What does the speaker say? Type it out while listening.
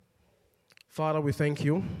Father, we thank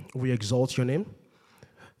you. We exalt your name.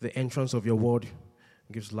 The entrance of your word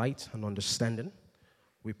gives light and understanding.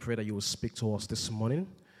 We pray that you will speak to us this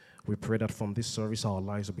morning. We pray that from this service our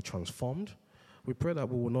lives will be transformed. We pray that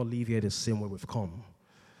we will not leave here the same way we've come.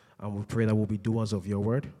 And we pray that we'll be doers of your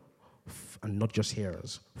word and not just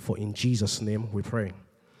hearers. For in Jesus' name we pray.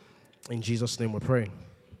 In Jesus' name we pray.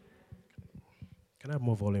 Can I have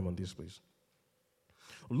more volume on this, please?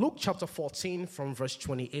 Luke chapter 14 from verse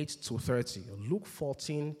 28 to 30. Luke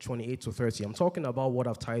 14, 28 to 30. I'm talking about what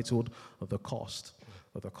I've titled the cost.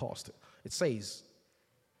 It says,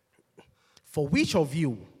 "For which of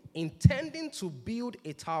you, intending to build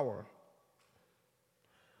a tower,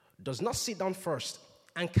 does not sit down first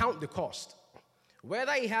and count the cost,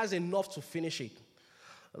 whether he has enough to finish it,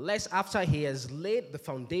 lest after he has laid the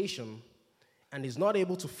foundation and is not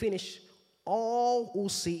able to finish, all who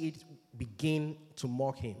see it begin to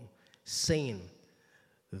mock him, saying,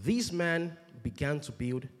 'This man began to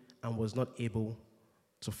build and was not able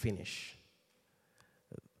to finish.'"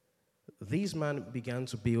 This man began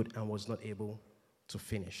to build and was not able to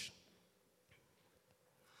finish.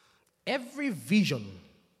 Every vision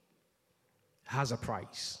has a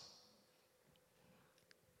price.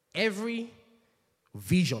 Every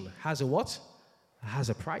vision has a what? Has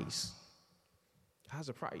a price. Has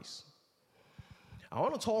a price. I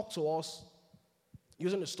want to talk to us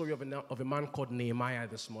using the story of a man called Nehemiah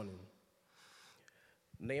this morning.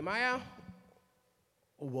 Nehemiah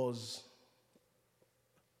was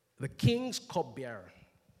the king's cupbearer.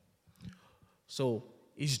 So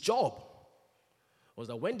his job was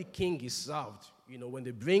that when the king is served, when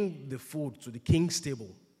they bring the food to the king's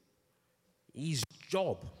table, his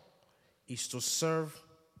job is to serve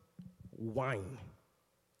wine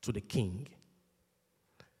to the king.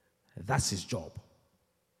 That's his job.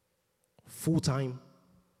 Full-time,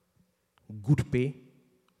 good pay,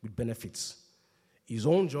 with benefits. His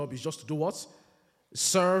own job is just to do what?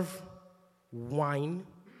 Serve wine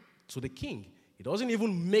to the king. He doesn't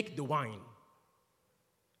even make the wine.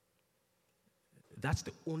 That's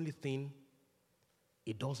the only thing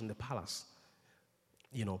he does in the palace.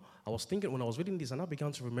 I was thinking when I was reading this, and I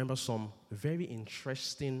began to remember some very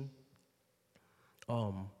interesting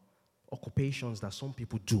occupations that some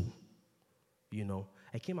people do.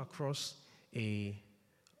 I came across a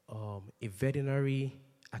veterinary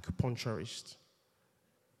acupuncturist.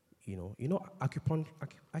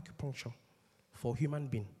 Acupuncture for human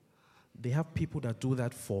being. They have people that do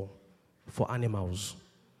that for animals.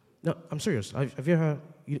 No, I'm serious. Have you heard?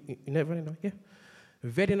 You never know? Yeah.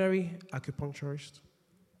 Veterinary acupuncturist.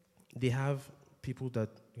 They have people that,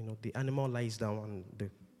 the animal lies down and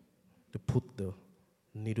they put the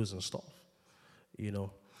needles and stuff.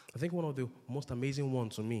 I think one of the most amazing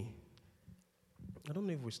ones to me, I don't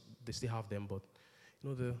know if they still have them, but,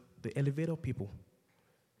 the elevator people,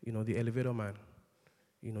 the elevator man,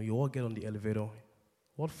 you all get on the elevator.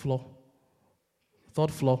 What floor?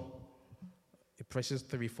 Third floor. It presses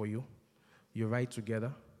 3 for you. You ride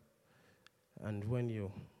together. And when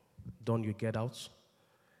you're done, you get out.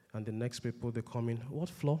 And the next people, they come in. What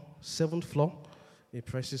floor? 7th floor. It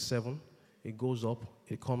presses 7. It goes up.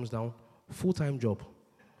 It comes down. Full-time job.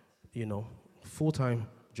 Full-time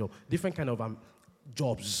job. Different kind of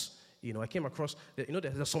jobs. I came across,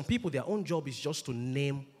 there's some people, their own job is just to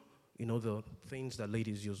name, the things that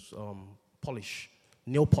ladies use. Polish.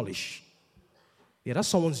 Nail polish. Yeah, that's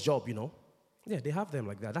someone's job, Yeah, they have them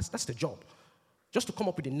like that. That's the job. Just to come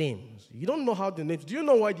up with the names. You don't know how the names, do you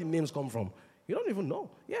know where the names come from? You don't even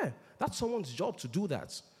know. Yeah, that's someone's job to do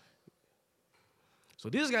that. So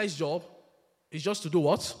this guy's job is just to do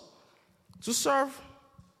what? To serve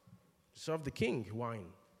the king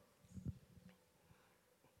wine.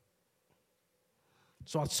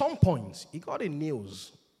 So at some point, he got a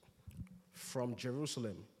news from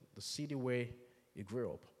Jerusalem, the city where he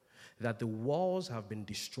grew up, that the walls have been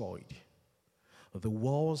destroyed. The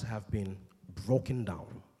walls have been broken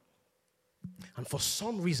down. And for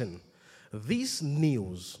some reason, this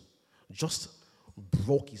news just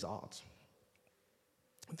broke his heart.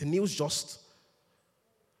 The news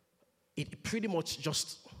it pretty much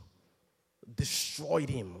just destroyed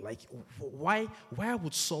him. Like, why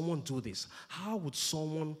would someone do this? How would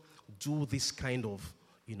someone do this kind of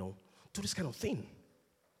thing?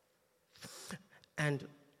 And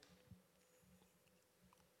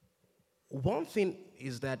one thing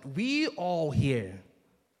is that we all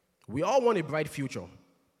want a bright future.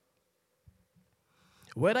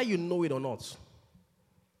 Whether you know it or not,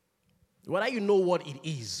 whether you know what it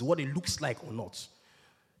is, what it looks like or not,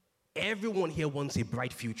 everyone here wants a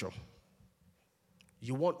bright future.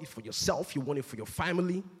 You want it for yourself, you want it for your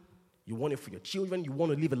family, you want it for your children, you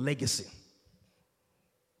want to leave a legacy.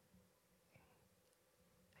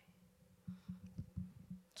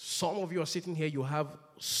 Some of you are sitting here, you have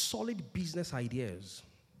solid business ideas.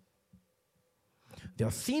 There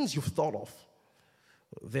are things you've thought of.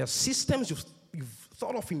 There are systems you've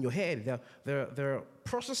thought of in your head. There are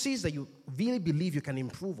processes that you really believe you can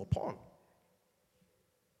improve upon.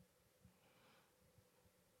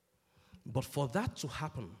 But for that to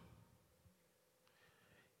happen,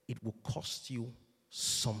 it will cost you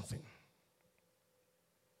something.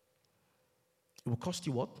 It will cost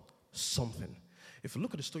you what? Something. If you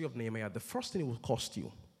look at the story of Nehemiah, the first thing it will cost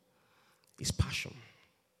you is passion.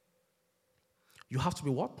 You have to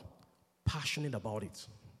be what? Passionate about it.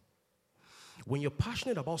 When you're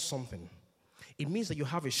passionate about something, it means that you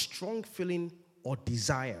have a strong feeling or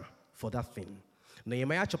desire for that thing.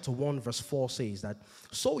 Nehemiah chapter 1 verse 4 says that,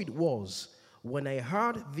 "So it was when I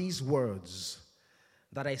heard these words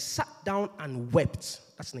that I sat down and wept,"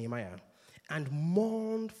 that's Nehemiah, "and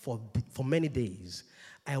mourned for many days.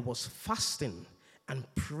 I was fasting and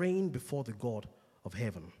praying before the God of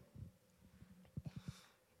heaven."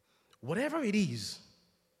 Whatever it is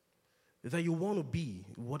that you want to be,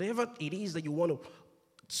 whatever it is that you want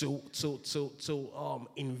to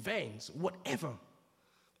invent, whatever,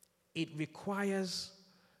 it requires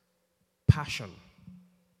passion.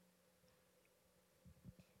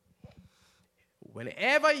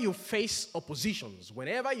 Whenever you face oppositions,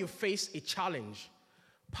 whenever you face a challenge,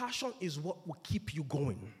 passion is what will keep you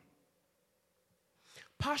going.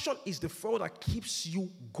 Passion is the fuel that keeps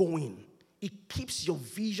you going. It keeps your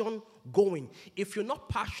vision going. If you're not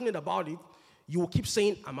passionate about it, you will keep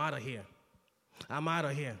saying, "I'm out of here. I'm out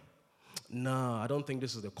of here. No, I don't think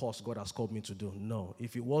this is the course God has called me to do. No,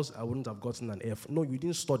 if it was, I wouldn't have gotten an F." No, you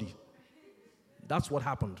didn't study. That's what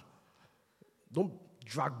happened. Don't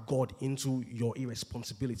drag God into your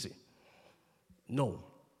irresponsibility. No.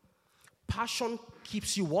 Passion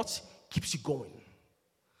keeps you what? Keeps you going.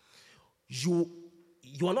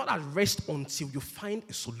 You are not at rest until you find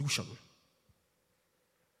a solution.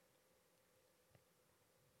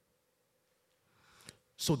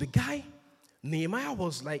 So the guy, Nehemiah,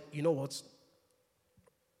 was like, "You know what?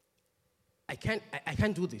 I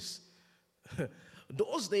can't do this."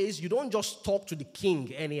 Those days, you don't just talk to the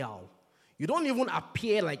king anyhow. You don't even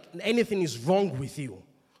appear like anything is wrong with you.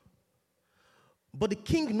 But the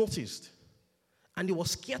king noticed, and he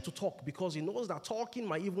was scared to talk because he knows that talking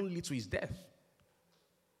might even lead to his death.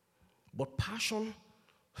 But passion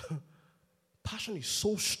is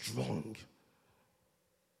so strong.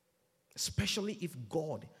 Especially if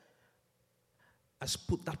God has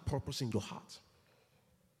put that purpose in your heart.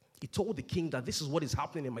 He told the king that this is what is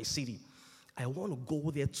happening in my city. I want to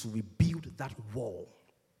go there to rebuild that wall.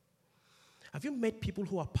 Have you met people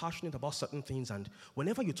who are passionate about certain things, and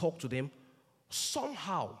whenever you talk to them,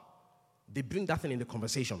 somehow they bring that thing in the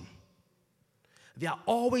conversation? They are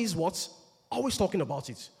always what? Always talking about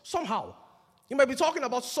it. Somehow. You might be talking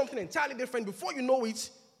about something entirely different. Before you know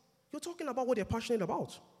it, you're talking about what they're passionate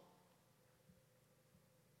about.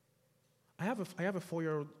 I have a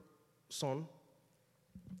 4-year-old son,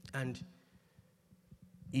 and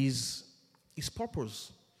his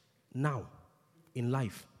purpose now in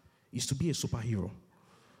life is to be a superhero.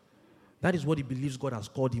 That is what he believes God has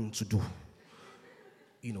called him to do.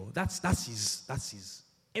 You know, that's his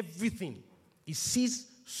everything. He sees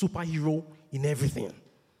superhero in everything.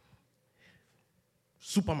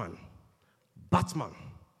 Superman, Batman,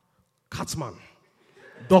 Catman,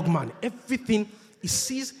 Dogman, everything he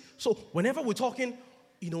sees. So whenever we're talking,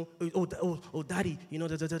 you know, oh, daddy, you know,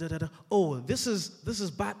 oh, this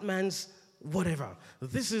is Batman's whatever.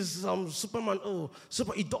 This is Superman. Oh,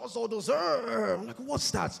 he does all those. I'm like,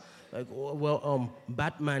 what's that? Like, well,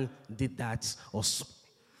 Batman did that. Or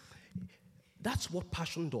that's what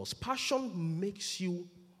passion does. Passion makes you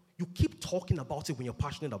keep talking about it when you're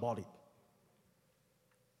passionate about it.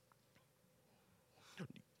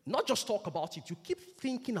 Not just talk about it, you keep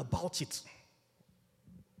thinking about it.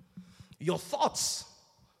 Your thoughts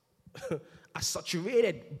are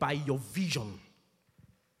saturated by your vision.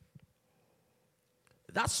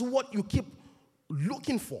 That's what you keep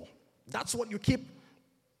looking for. That's what you keep.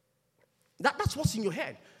 That's what's in your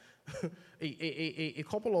head. A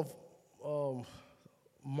couple of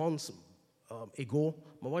months ago,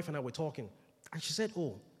 my wife and I were talking, and she said,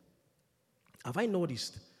 "Oh, have I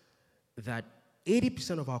noticed that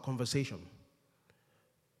 80% of our conversation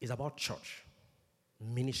is about church,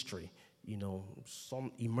 ministry, you know,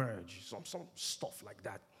 some emerge, some stuff like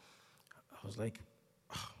that?" I was like,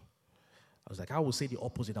 I would say the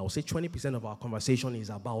opposite. I would say 20% of our conversation is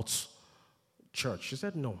about church. She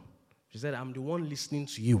said, "No." She said, "I'm the one listening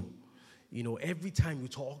to you. You know, every time you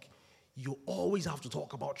talk, you always have to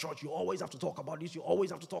talk about church. You always have to talk about this. You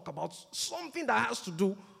always have to talk about something that has to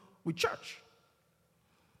do with church.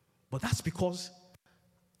 But that's because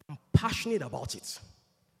I'm passionate about it.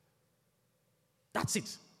 That's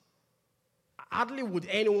it. Hardly would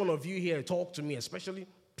any one of you here talk to me, especially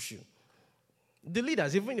the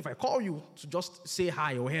leaders, even if I call you to just say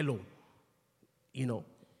hi or hello,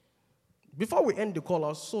 Before we end the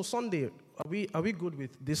call, so Sunday, are we good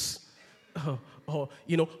with this?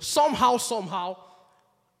 Somehow,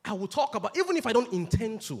 I will talk about, even if I don't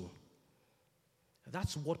intend to.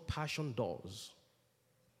 That's what passion does.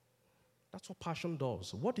 That's what passion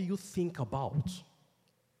does. What do you think about?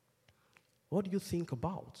 What do you think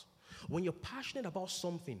about? When you're passionate about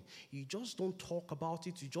something, you just don't talk about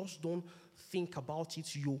it. You just don't think about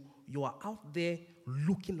it. You are out there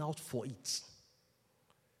looking out for it.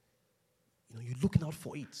 You're looking out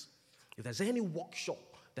for it. If there's any workshop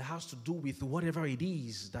that has to do with whatever it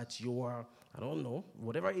is that you are,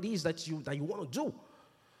 whatever it is that you want to do,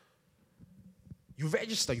 you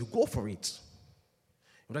register, you go for it.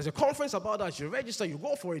 If there's a conference about that, you register, you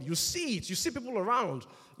go for it, you see it, you see people around,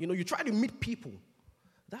 you try to meet people.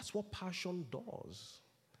 That's what passion does.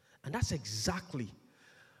 And that's exactly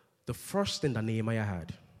the first thing that Nehemiah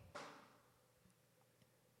had.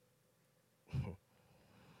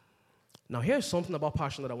 Now, here's something about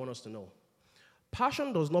passion that I want us to know.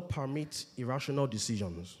 Passion does not permit irrational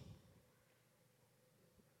decisions.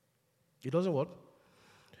 It doesn't what?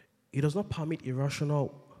 It does not permit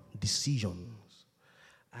irrational decisions.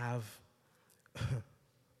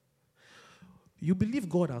 You believe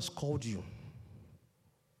God has called you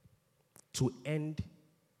to end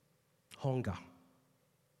hunger,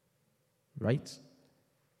 right?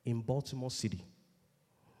 In Baltimore City.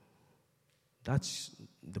 That's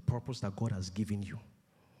the purpose that God has given you,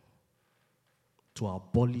 to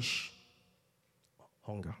abolish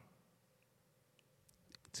hunger.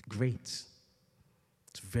 It's great.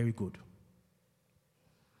 It's very good.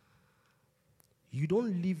 You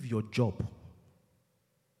don't leave your job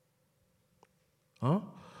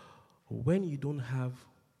when you don't have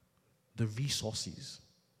the resources,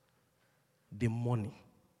 the money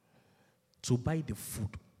to buy the food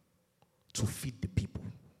to feed the people.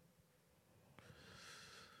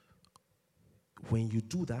 When you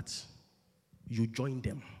do that, you join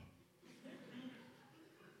them.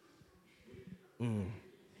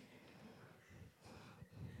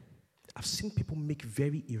 I've seen people make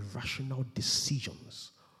very irrational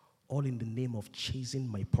decisions, all in the name of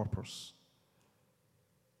chasing my purpose.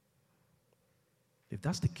 If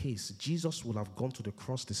that's the case, Jesus would have gone to the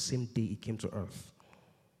cross the same day he came to earth.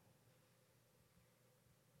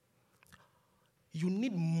 You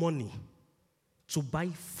need money to buy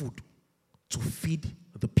food to feed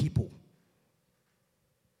the people.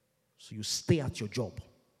 So you stay at your job.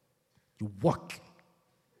 You work.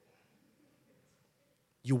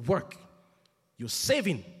 You're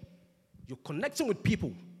saving. You're connecting with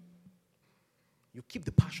people. You keep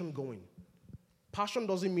the passion going. Passion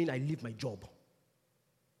doesn't mean I leave my job.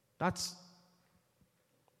 I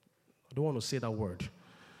don't want to say that word.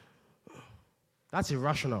 That's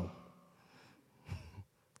irrational.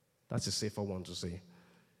 That's a safer one to say.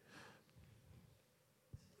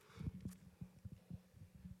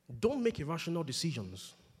 Don't make irrational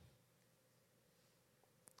decisions.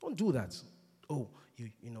 Don't do that. You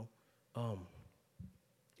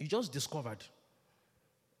just discovered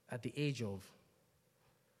at the age of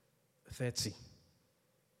 30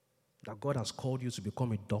 that God has called you to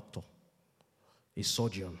become a doctor, a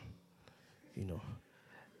surgeon.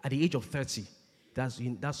 At the age of 30,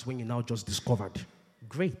 that's when you now just discovered.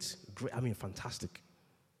 Great. Fantastic.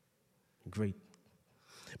 Great.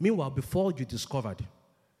 Meanwhile, before you discovered,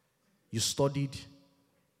 you studied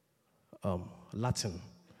Latin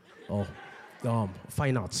or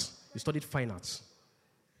fine arts. You studied fine arts.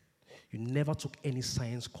 You never took any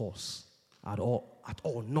science course at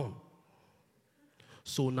all, none.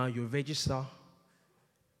 So now you register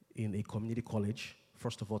in a community college,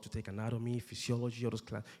 first of all, to take anatomy, physiology, all those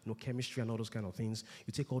chemistry and all those kind of things.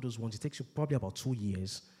 You take all those ones. It takes you probably about 2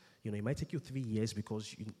 years. It might take you 3 years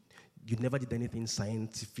because you never did anything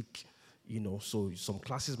scientific, so some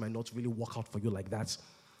classes might not really work out for you like that.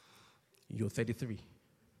 You're 33.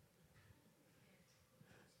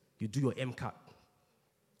 You do your MCAT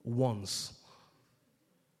once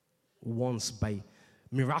by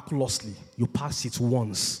miraculously, you pass it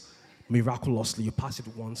once. Miraculously, you pass it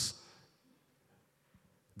once.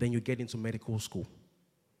 Then you get into medical school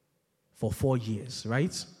for 4 years,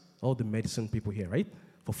 right? All the medicine people here, right?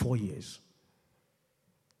 For 4 years.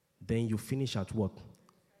 Then you finish at what?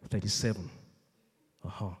 37.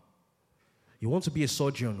 You want to be a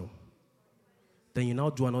surgeon? Then you now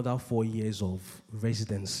do another 4 years of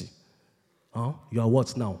residency. You are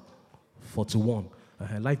what now? 41.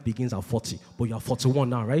 Life begins at 40, but you're 41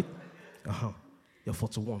 now, right? You're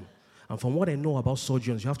 41. And from what I know about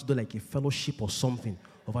surgeons, you have to do like a fellowship or something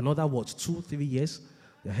of another, 2-3 years?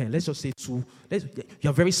 Let's just say 2.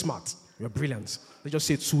 You're very smart. You're brilliant. Let's just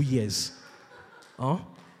say 2 years.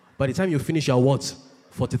 By the time you finish, you're what?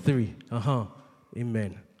 43.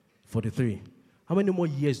 Amen. 43. How many more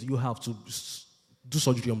years do you have to do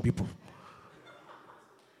surgery on people?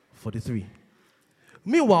 43.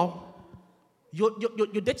 Meanwhile,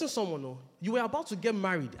 you're dating someone, no? You were about to get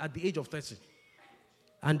married at the age of 30.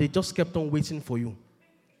 And they just kept on waiting for you.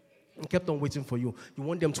 Kept on waiting for you. You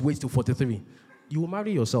want them to wait till 43. You will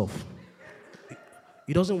marry yourself.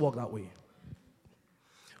 It doesn't work that way.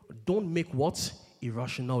 Don't make what?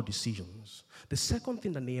 Irrational decisions. The second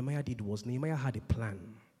thing that Nehemiah did was Nehemiah had a plan.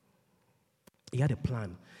 He had a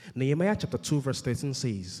plan. Nehemiah chapter 2 verse 13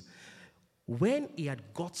 says, when he had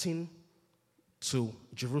gotten to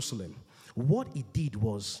Jerusalem, what he did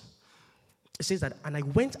was, it says that, and I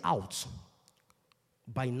went out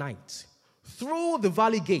by night through the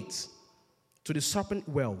valley gate to the serpent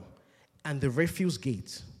well and the refuse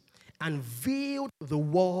gate, and veiled the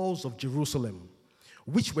walls of Jerusalem,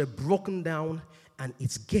 which were broken down, and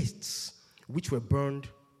its gates, which were burned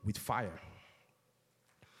with fire.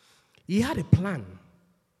 He had a plan.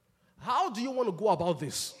 How do you want to go about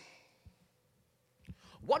this?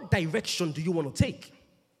 What direction do you want to take?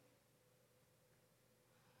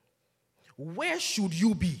 Where should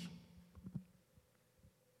you be?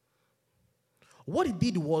 What he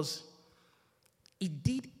did was, he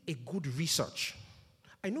did a good research.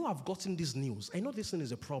 I know I've gotten this news. I know this thing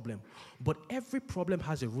is a problem, but every problem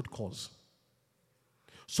has a root cause.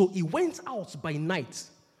 So he went out by night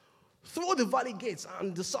through the valley gates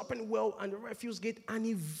and the serpent well and the refuse gate, and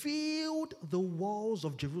he veiled the walls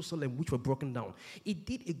of Jerusalem, which were broken down. He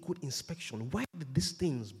did a good inspection. Why did these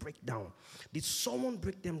things break down? Did someone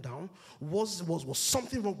break them down? Was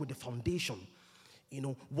something wrong with the foundation? You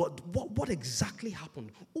know, what exactly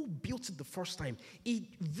happened? Who built it the first time? He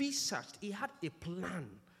researched. He had a plan.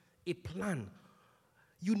 A plan.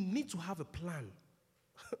 You need to have a plan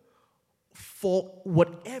for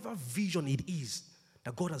whatever vision it is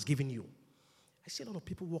that God has given you. I see a lot of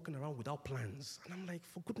people walking around without plans. And I'm like,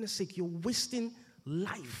 for goodness sake, you're wasting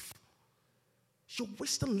life. You're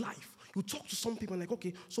wasting life. You talk to some people and like,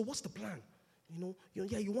 okay, so what's the plan?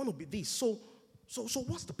 Yeah, you want to be this. So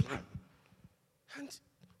what's the plan? And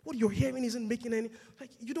what you're hearing isn't making any, like,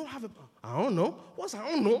 you don't have a, I don't know. What's I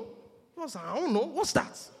don't know? What's I don't know? What's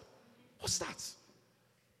that? What's that?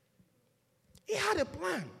 He had a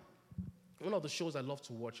plan. One of the shows I love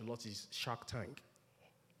to watch a lot is Shark Tank.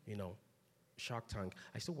 Shark Tank.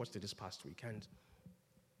 I still watched it this past week. And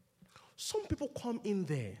some people come in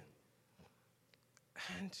there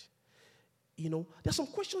and, there's some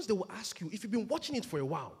questions they will ask you if you've been watching it for a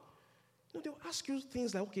while. They'll ask you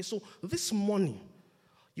things like, okay, so this money,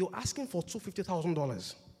 you're asking for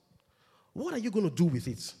 $250,000. What are you going to do with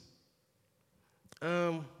it?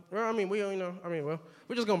 We're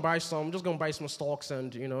just going to buy some stocks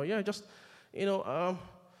and,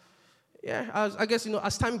 I guess,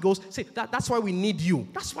 as time goes, say, that's why we need you.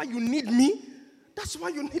 That's why you need me. That's why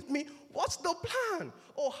you need me. What's the plan?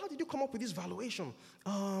 Oh, how did you come up with this valuation?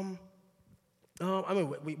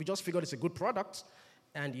 We just figured it's a good product.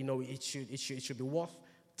 And, it should be worth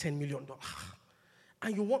 $10 million.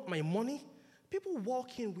 And you want my money? People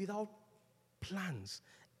walk in without plans,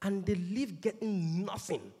 and they leave getting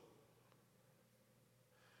nothing.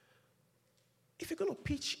 If you're going to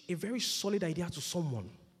pitch a very solid idea to someone,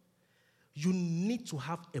 you need to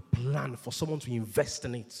have a plan for someone to invest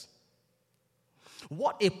in it.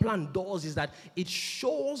 What a plan does is that it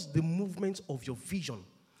shows the movement of your vision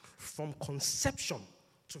from conception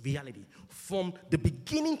to reality, from the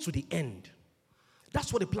beginning to the end.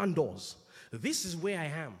 That's what a plan does. This is where I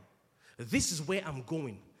am. This is where I'm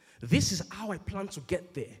going. This is how I plan to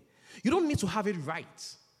get there. You don't need to have it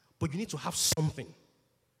right, but you need to have something.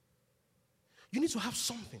 You need to have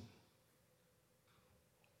something.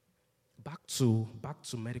 Back to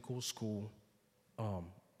medical school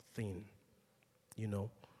thing. You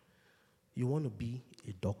want to be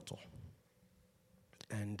a doctor.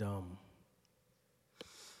 And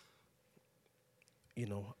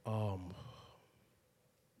you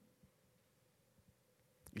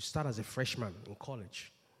start as a freshman in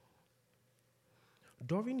college.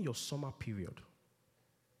 During your summer period,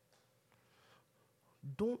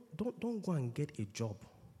 don't go and get a job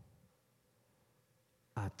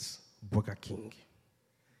at Burger King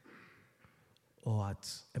or I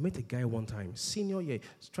met a guy one time, senior year,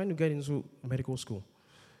 he's trying to get into medical school.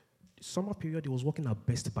 Summer period, he was working at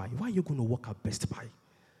Best Buy. Why are you going to work at Best Buy?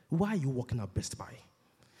 Why are you working at Best Buy?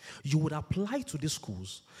 You would apply to these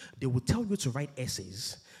schools. They will tell you to write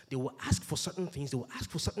essays. They will ask for certain things. They will ask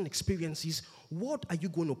for certain experiences. What are you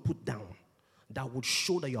going to put down that would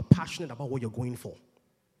show that you're passionate about what you're going for?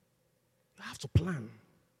 You have to plan.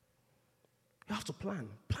 You have to plan.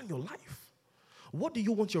 Plan your life. What do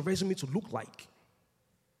you want your resume to look like?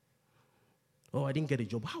 Oh, I didn't get a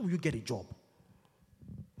job. How will you get a job?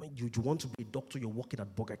 When you want to be a doctor, you're working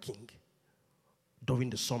at Burger King during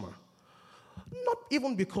the summer. Not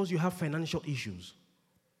even because you have financial issues.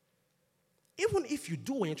 Even if you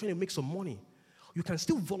do when you're trying to make some money, you can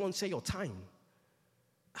still volunteer your time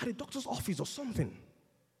at a doctor's office or something.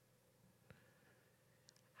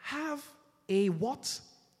 Have a what?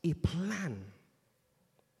 A plan.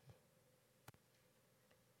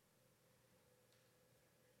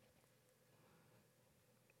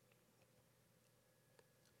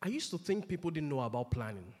 I used to think people didn't know about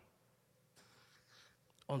planning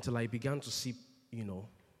until I began to see,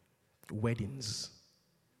 weddings.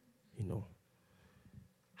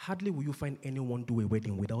 Hardly will you find anyone do a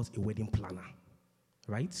wedding without a wedding planner,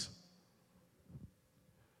 right?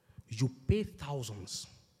 You pay thousands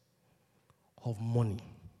of money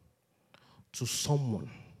to someone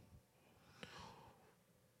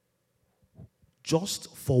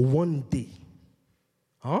just for one day,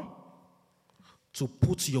 to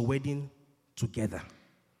put your wedding together.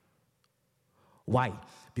 Why?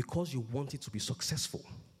 Because you want it to be successful,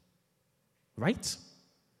 right?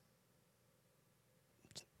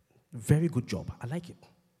 Very good job. I like it.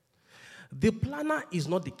 The planner is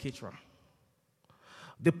not the caterer.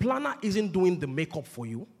 The planner isn't doing the makeup for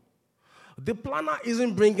you. The planner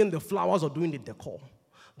isn't bringing the flowers or doing the decor.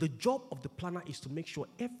 The job of the planner is to make sure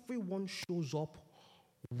everyone shows up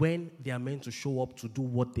when they are meant to show up to do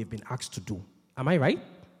what they've been asked to do. Am I right?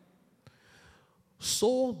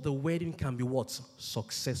 So the wedding can be what?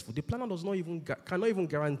 Successful. The planner cannot even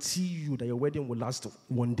guarantee you that your wedding will last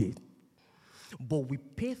one day. But we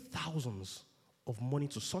pay thousands of money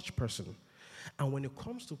to such person. And when it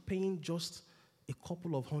comes to paying just a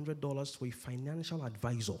couple of $100 to a financial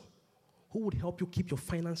advisor who would help you keep your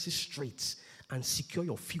finances straight and secure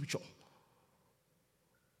your future,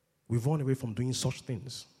 we've run away from doing such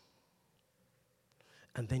things.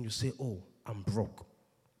 And then you say, oh, I'm broke.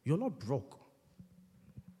 You're not broke.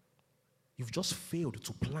 You've just failed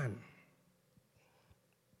to plan.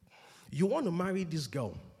 You want to marry this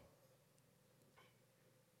girl.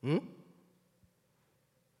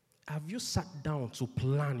 Have you sat down to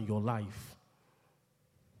plan your life?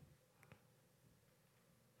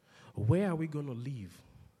 Where are we going to live?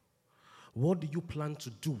 What do you plan to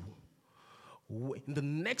do in the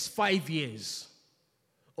next 5 years?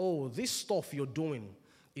 Oh, this stuff you're doing,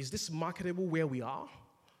 is this marketable where we are?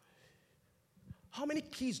 How many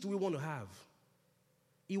kids do we want to have?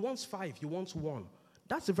 He wants 5, he wants 1.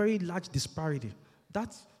 That's a very large disparity.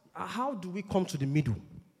 How do we come to the middle?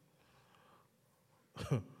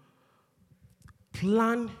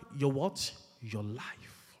 Plan your what? Your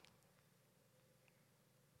life.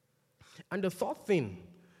 And the third thing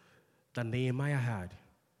that Nehemiah had,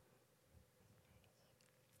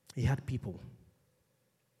 he had people.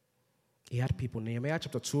 He had people. Nehemiah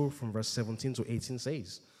chapter 2 from verse 17 to 18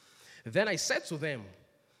 says, then I said to them,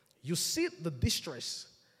 you see the distress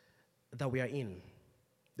that we are in.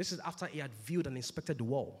 This is after he had viewed and inspected the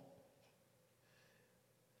wall.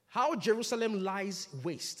 How Jerusalem lies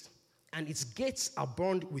waste, and its gates are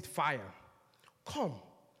burned with fire. Come,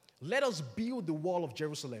 let us build the wall of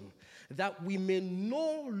Jerusalem, that we may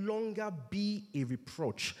no longer be a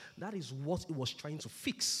reproach. That is what it was trying to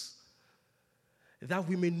fix. That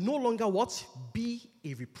we may no longer what? Be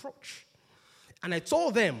a reproach. And I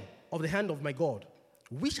told them of the hand of my God,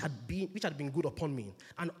 which had been good upon me,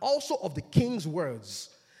 and also of the king's words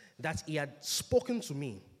that he had spoken to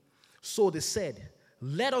me. So they said,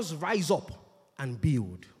 let us rise up and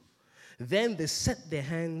build. Then they set their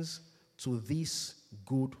hands to this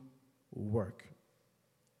good work.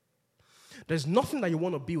 There's nothing that you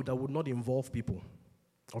want to build that would not involve people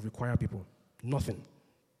or require people. Nothing.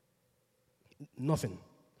 Nothing.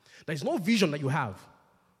 There's no vision that you have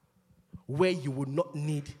where you would not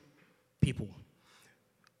need people.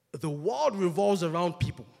 The world revolves around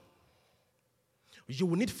people. You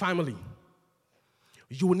will need family.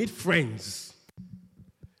 You will need friends.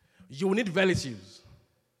 You will need relatives.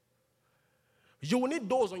 You will need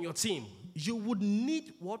those on your team. You would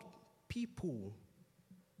need what? People.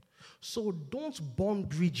 So don't burn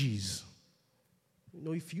bridges.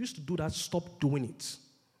 If you used to do that, stop doing it.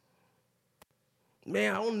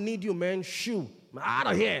 Man, I don't need you, man. Shoo. I'm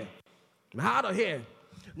out of here. I'm out of here.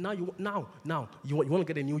 Now you want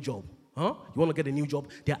to get a new job. Huh? You want to get a new job?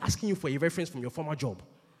 They're asking you for a reference from your former job.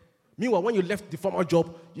 Meanwhile, when you left the former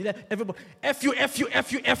job, you let everybody, F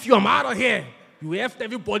you, I'm out of here. You F'd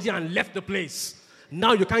everybody and left the place.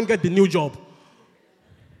 Now you can't get the new job.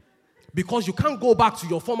 Because you can't go back to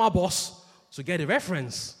your former boss to get a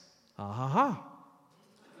reference.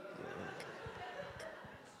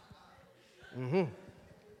 Even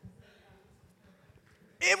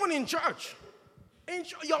in church.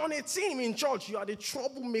 You're on a team in church. You are the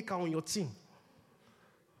troublemaker on your team.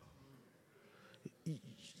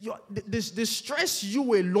 The stress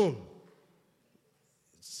you alone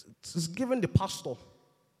is given the pastor.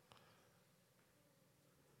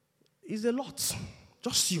 Is a lot.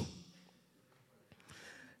 Just you.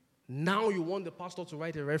 Now you want the pastor to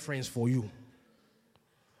write a reference for you.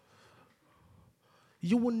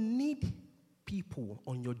 You will need people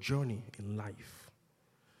on your journey in life.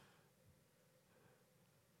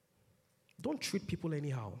 Don't treat people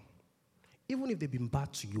anyhow. Even if they've been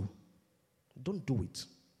bad to you, don't do it.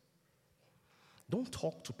 Don't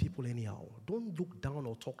talk to people anyhow. Don't look down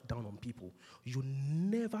or talk down on people. You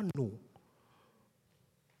never know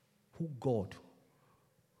who God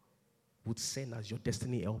would send as your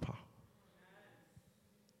destiny helper.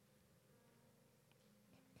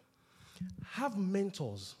 Have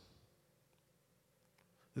mentors.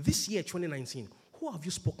 This year, 2019, who have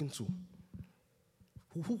you spoken to?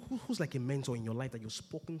 Who's like a mentor in your life that you've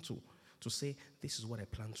spoken to say, this is what I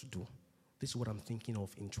plan to do. This is what I'm thinking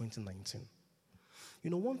of in 2019. You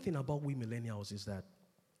know, one thing about we millennials is that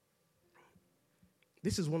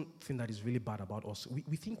this is one thing that is really bad about us.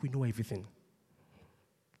 We think we know everything.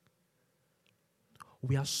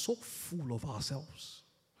 We are so full of ourselves.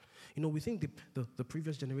 You know, we think the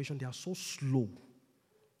previous generation, they are so slow.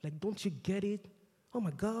 Like, don't you get it? Oh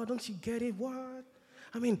my God, don't you get it? What?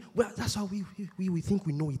 I mean, well, that's how we think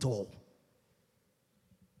we know it all.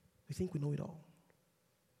 We think we know it all.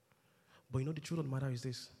 But you know, the truth of the matter is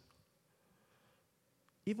this.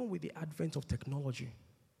 Even with the advent of technology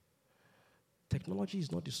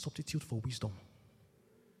is not the substitute for wisdom.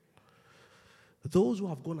 Those who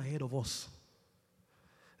have gone ahead of us,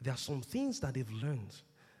 there are some things that they've learned.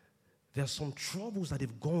 There are some troubles that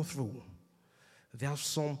they've gone through. There are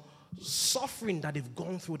some suffering that they've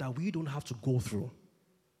gone through that we don't have to go through.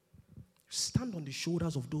 Stand on the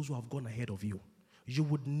shoulders of those who have gone ahead of you. You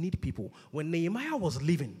would need people. When Nehemiah was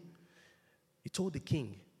leaving, he told the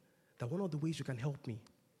king that one of the ways you can help me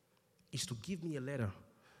is to give me a letter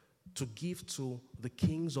to give to the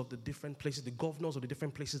kings of the different places, the governors of the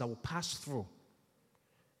different places that will pass through.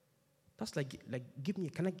 That's like give me,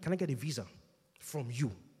 can I get a visa from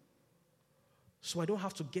you? So I don't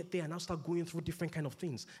have to get there and I'll start going through different kind of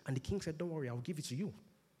things. And the king said, don't worry, I'll give it to you.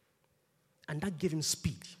 And that gave him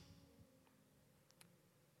speed.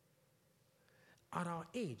 At our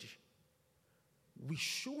age, we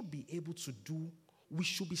should be able to we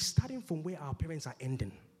should be starting from where our parents are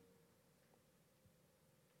ending.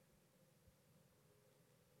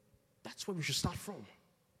 That's where we should start from.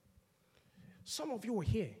 Some of you are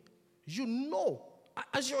here. You know,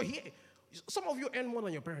 as you're here, some of you earn more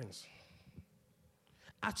than your parents.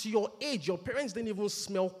 At your age, your parents didn't even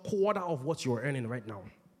smell quarter of what you're earning right now.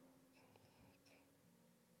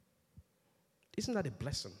 Isn't that a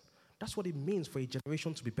blessing? That's what it means for a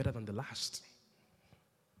generation to be better than the last.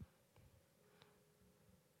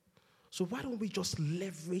 So why don't we just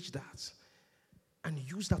leverage that and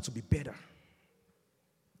use that to be better?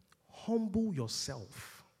 Humble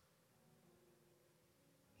yourself.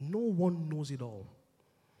 No one knows it all.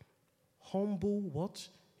 Humble what?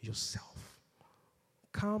 Yourself.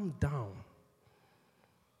 Calm down.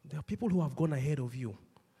 There are people who have gone ahead of you.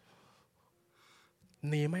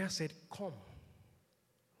 Nehemiah said, come.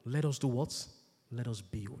 Let us do what? Let us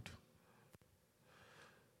build.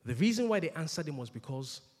 The reason why they answered him was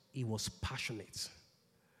because he was passionate.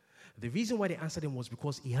 The reason why they answered him was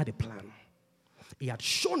because he had a plan. He had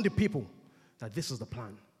shown the people that this is the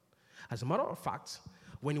plan. As a matter of fact,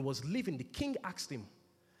 when he was leaving, the king asked him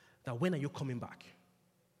that, when are you coming back?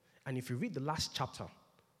 And if you read the last chapter,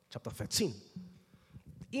 chapter 13,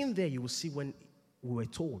 in there you will see when we were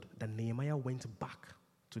told that Nehemiah went back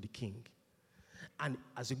to the king. And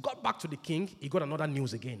as he got back to the king, he got another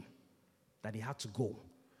news again, that he had to go.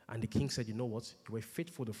 And the king said, you know what? You were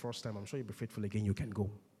faithful the first time. I'm sure you'll be faithful again. You can go.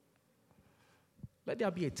 Let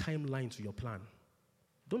there be a timeline to your plan.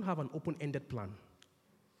 Don't have an open-ended plan.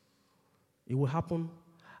 It will happen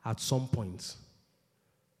at some point.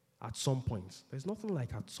 At some point. There's nothing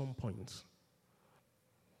like at some point.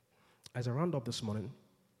 As I round up this morning,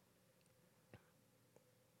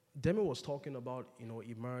 Demi was talking about,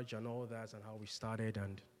 Emerge and all that and how we started.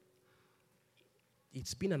 And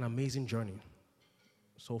It's been an amazing journey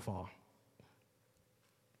so far.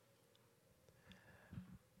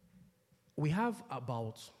 We have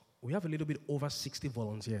a little bit over 60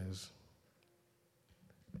 volunteers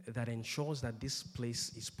that ensures that this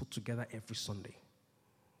place is put together every Sunday.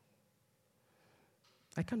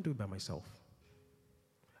 I can't do it by myself.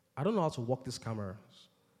 I don't know how to work these cameras.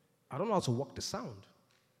 I don't know how to work the sound.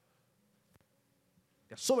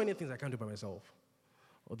 There are so many things I can't do by myself.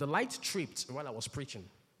 The light tripped while I was preaching.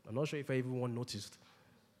 I'm not sure if everyone noticed,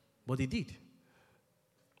 but they did.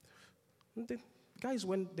 And the guys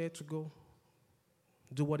went there to go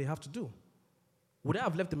do what they have to do. Would I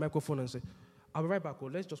have left the microphone and said, I'll be right back, or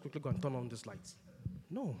let's just quickly go and turn on these lights?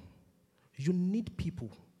 No. You need people.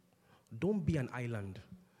 Don't be an island.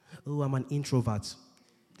 Oh, I'm an introvert.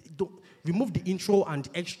 Don't, remove the intro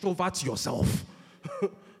and extrovert yourself.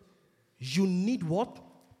 You need what?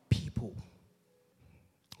 People.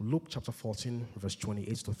 Luke chapter 14, verse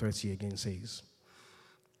 28 to 30 again says,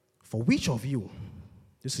 for which of you,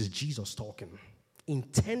 this is Jesus talking,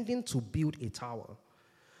 intending to build a tower,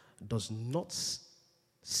 does not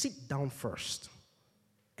sit down first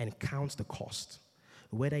and count the cost,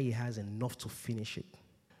 whether he has enough to finish it?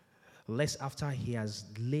 Lest after he has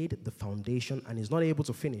laid the foundation and is not able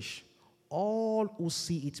to finish, all who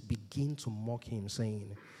see it begin to mock him,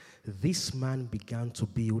 saying, this man began to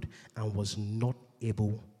build and was not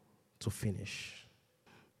able to finish.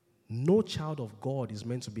 No child of God is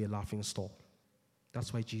meant to be a laughing stock.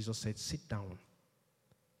 That's why Jesus said, sit down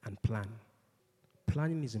and plan.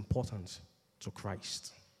 Planning is important to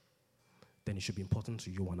Christ. Then it should be important to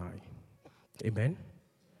you and I. Amen?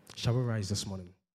 Shall we rise this morning?